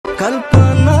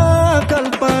कल्पना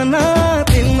कल्पना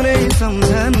तिम्रै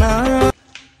सम्झना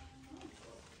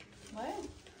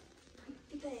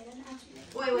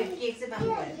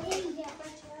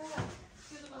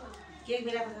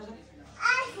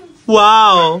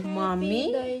wow mummy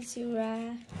दही चिउरा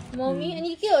मम्मी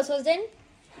अनि के हो सोजन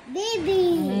बेबी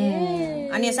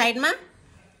अनि साइडमा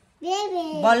baby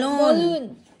balloon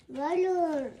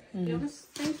balloon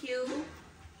thank you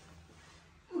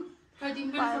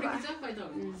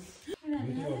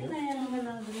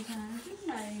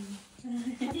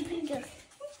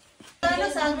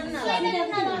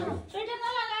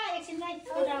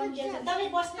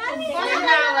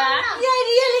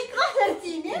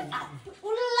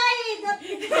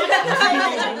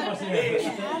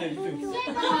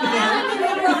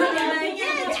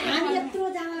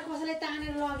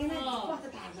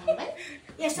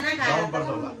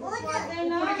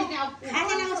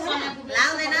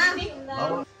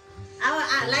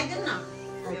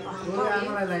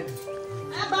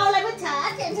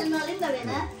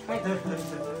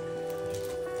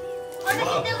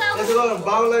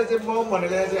बाउलाई चाहिँ मम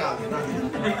भनेर चाहिँ हाल्दैन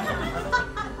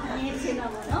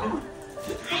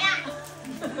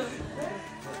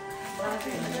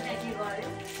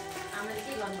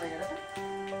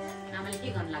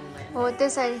हो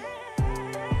त्यसरी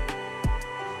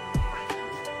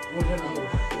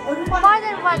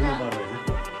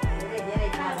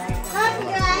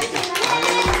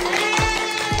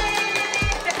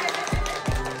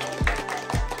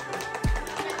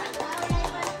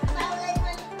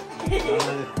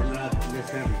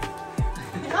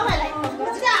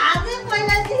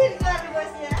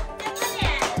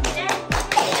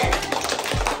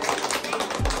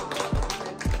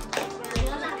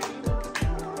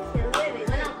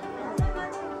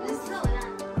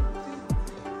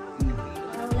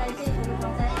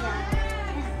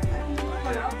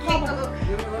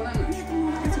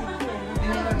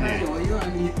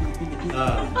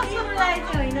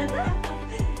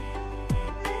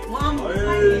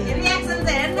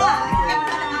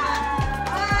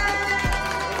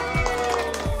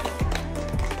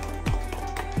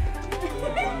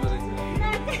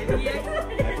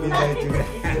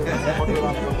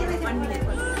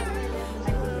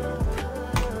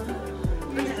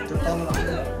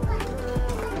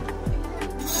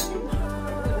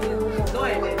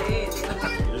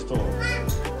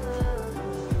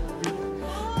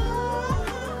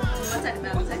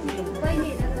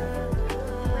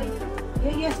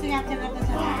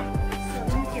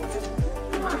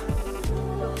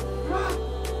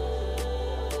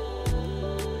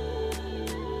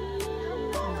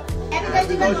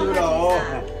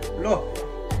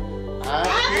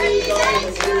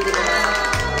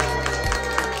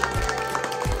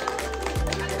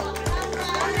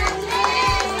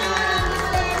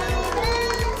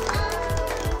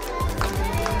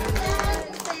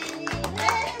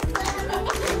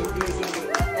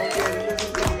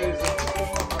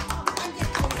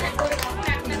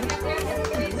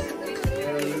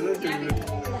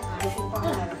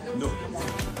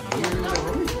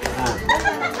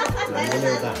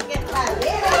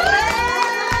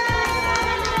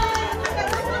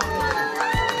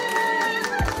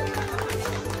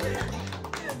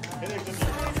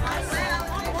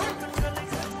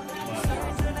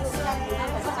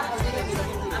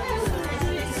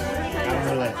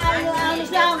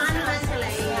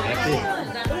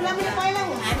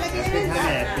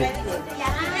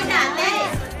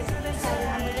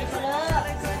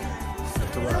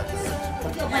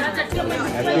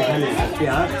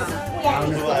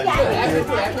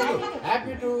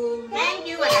Happy to Thank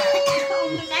you.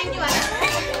 Thank you.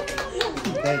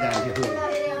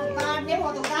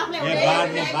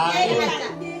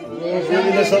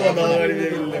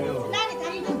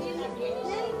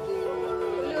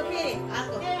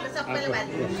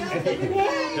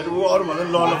 वो और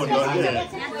मतलब लॉल बन रहा है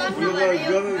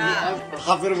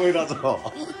खाफिर वही रहा था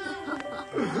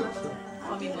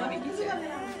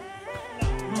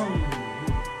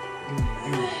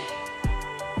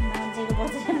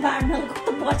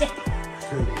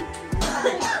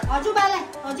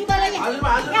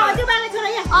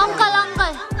अंकल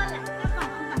अंकल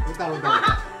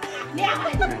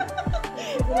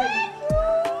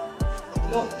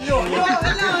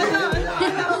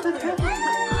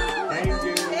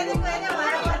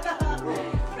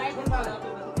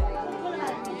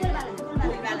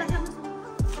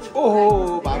ओहो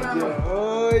भाग्य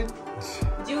ओइ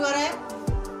जिउ गरे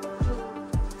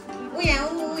उ यहाँ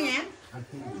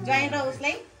ज्वाइन र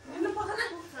उसलाई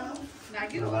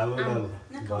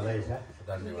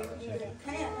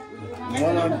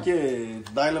मलाई के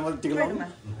दाइलाई मात्रै टिका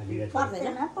लाउनु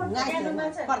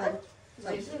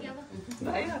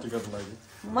टिकट लागि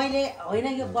मैले होइन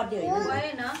यो बर्थडे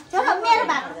होइन छोरो मेरो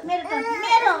भाग मेरो त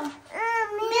मेरो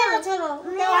मेरो छोरो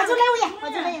हजुरलाई उया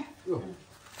हजुरलाई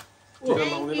टिकट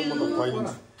लाउँदैन म त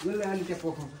खुवाइदिन्छु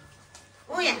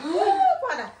उया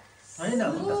पढ हैन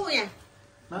उया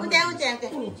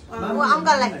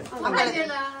अङ्कललाई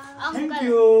थ्याङ्क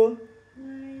यू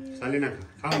सालिना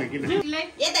खाउने किन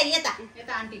यता यता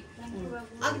यता आन्टी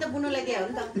अघि त बुनुलाई दिए हो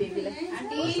नि त बेबीलाई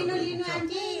आन्टी लिनु लिनु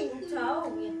आन्टी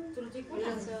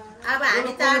अब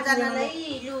हामी चारजनालाई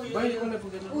लु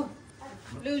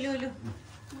लु लु लु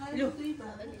लु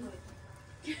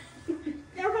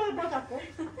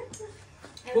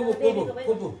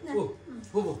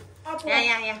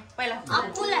या पहिला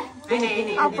अपुलाई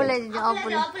दिदी अपुलाई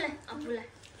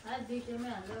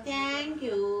थ्याङ्क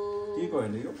यू के को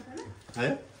हैन यो है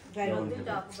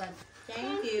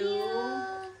थ्याङ्क यू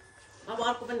अब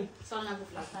अर्को पनि सल्लाहको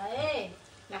क्लास है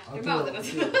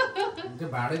त्यो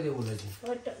भाडै दियो उसलाई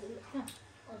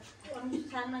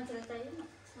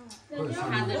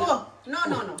नो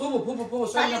नो नो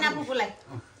सालिना पुपुलाई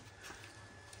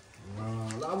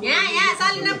यहाँ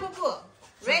सालिना पुपु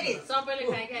रेडी सबैले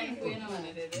खाइखाइ पुगेन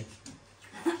भनेर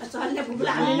सालिना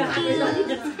पुपुलाई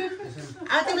हामीले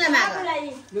अब तिमीलाई माग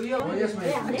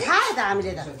खाए त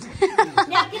हामीले त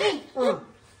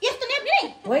यस्तो नेप्ने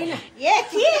होइन ए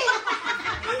के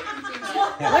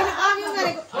होइन अघि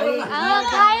गरेको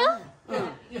खायो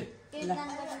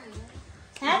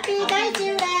ह्यापी दाइ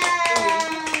चिउरा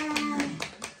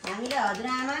हामीले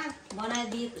हजुरआमा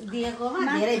बनाइदिएकोमा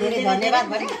धेरै धेरै धन्यवाद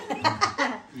भने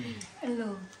लु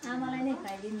आमालाई नै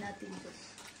खाइदिनु न तिम्रो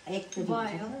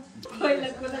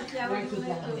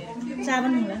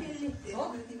साबुन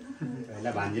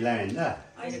पहिला भान्जीलाई हैन त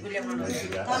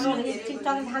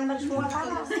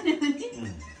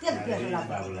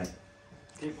बाबुलाई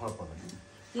के फरक पर्दैन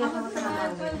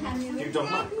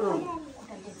टिकटकमा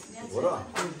हो र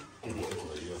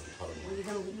यो फरक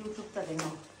युट्युब त छैन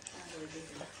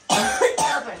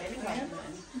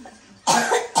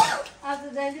आज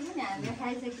जहिले पनि हामीले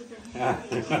खाइसकेको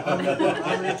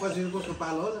पछि कस्तो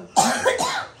पालो हो त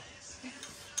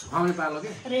आउने पालो के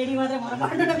रेडी मात्र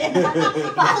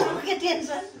के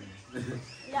टेन्सन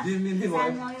दिन भयो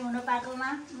हुन पाएकोमा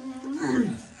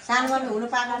सालमा हुनु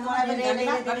पाएको मलाई पनि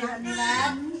धन्यवाद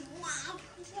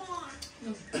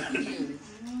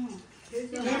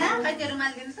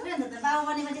बाबु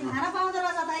भनेपछि खाना पाउँदो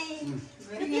रहेछ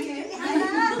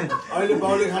अहिले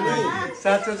बाउले खाने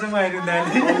साँच्चो चाहिँ मैले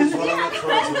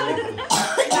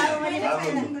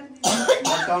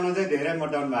मटाउनु चाहिँ धेरै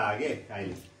मटाउनु भएको के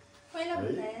अहिले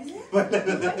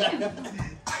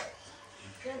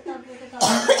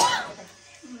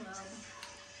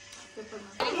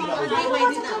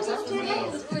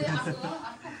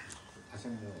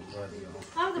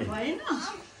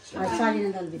सालिना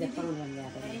दल बिदा पाउनु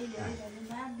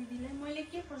मैले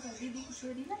के पर्छ दिदीको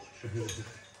छोरीलाई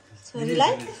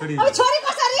छोरीलाई अब छोरी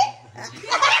कसरी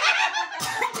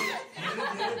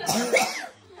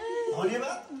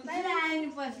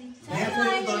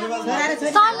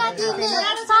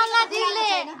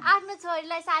आफ्नो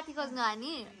छोरीलाई साथी खोज्नु हो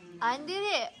नि होइन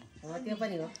दिदी त्यो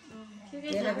पनि हो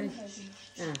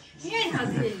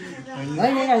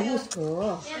होइन उसको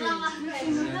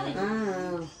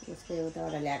उसको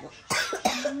एउटा ल्याएको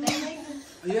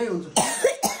यही हुन्छ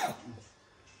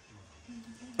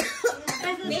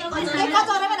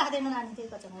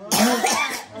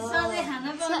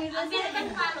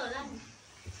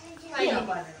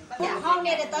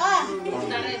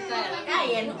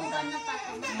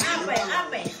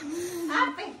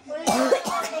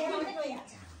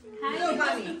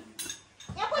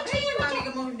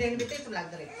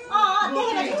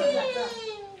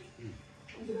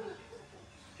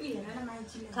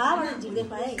झिक्दै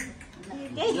पाएँ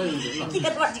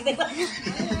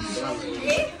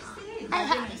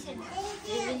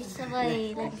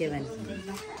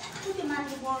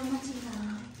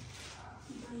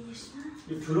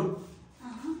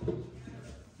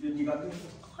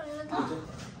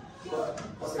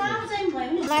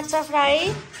माछा फ्राई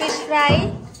फिस फ्राई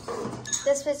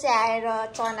त्यसपछि आएर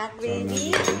चना ग्रेभी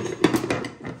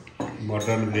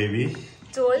मटन ग्रेभी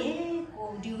झोल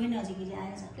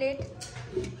प्लेट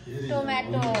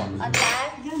टोमेटो अचार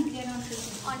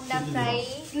अन्डा फ्राई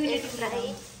एग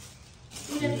फ्राई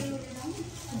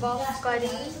बफ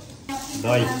करी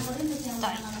दही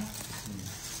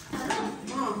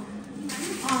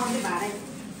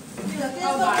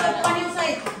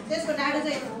त्यसको डाडो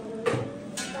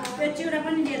चाहिँ चिउरा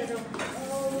पनि लिएर जाऊ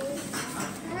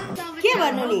के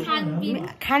भन्नु नि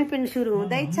खानपिन सुरु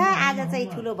हुँदैछ आज चाहिँ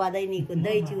ठुलो भदैनीको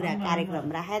दही चिउरा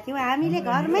कार्यक्रम राखेका थियौँ हामीले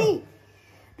घरमै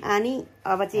अनि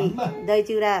अब चाहिँ दही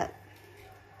चिउरा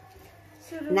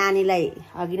नानीलाई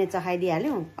अघि नै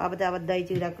चखाइदिइहाल्यौँ। अब त दही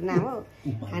चिउराको नाम हो।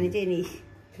 खाने चाहिँ नि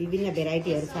विभिन्न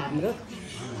भेराइटीहरू छ हाम्रो।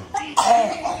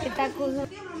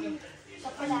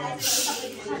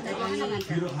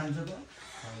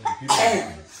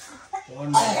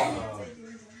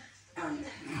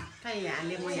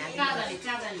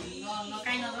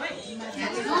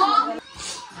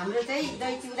 हाम्रो चाहिँ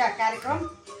दही चिउरा कार्यक्रम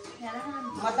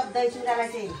मतलब दही चिउरालाई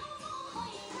चाहिँ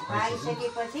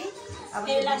पाइसकेपछि अब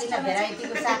विभिन्न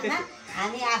भेराइटीको साथमा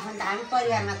हामी आफन्त हामी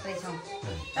परिवार मात्रै छौँ।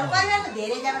 तर परिवार त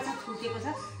धेरैजना छ, छुटेको छ।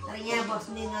 तर यहाँ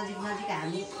बस्ने नजिक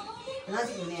हामी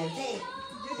नजिक हुनेहरू चाहिँ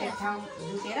एक ठाउँ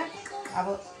जुटेर अब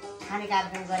खाने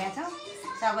कार्यक्रम गरेका छौँ।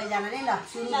 सबैजनाले ल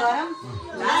सुरु गरौँ।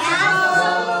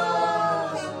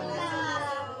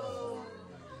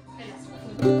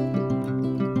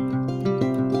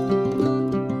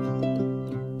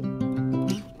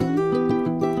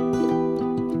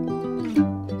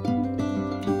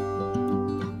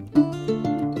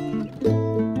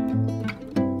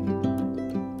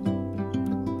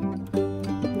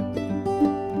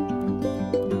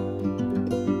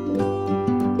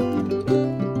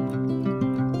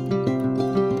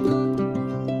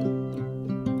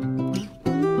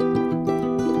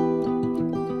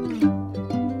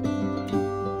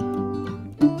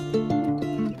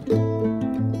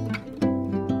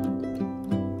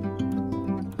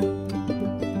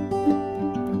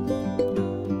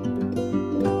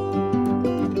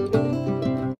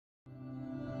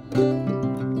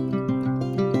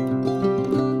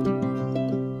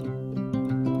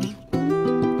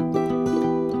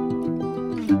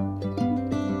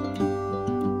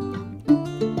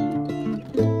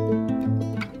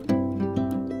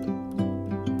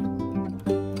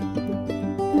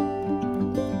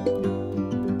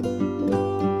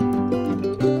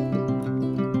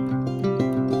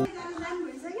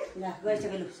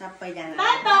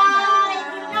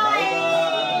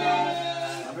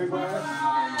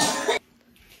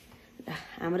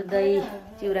 हाम्रो दही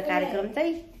चिउरा कार्यक्रम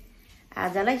चाहिँ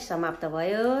आजलाई समाप्त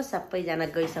भयो। सबैजना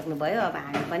गइसक्नु भयो। अब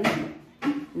हामी पनि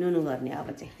नुनु गर्ने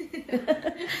अब चाहिँ।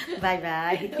 By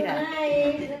by.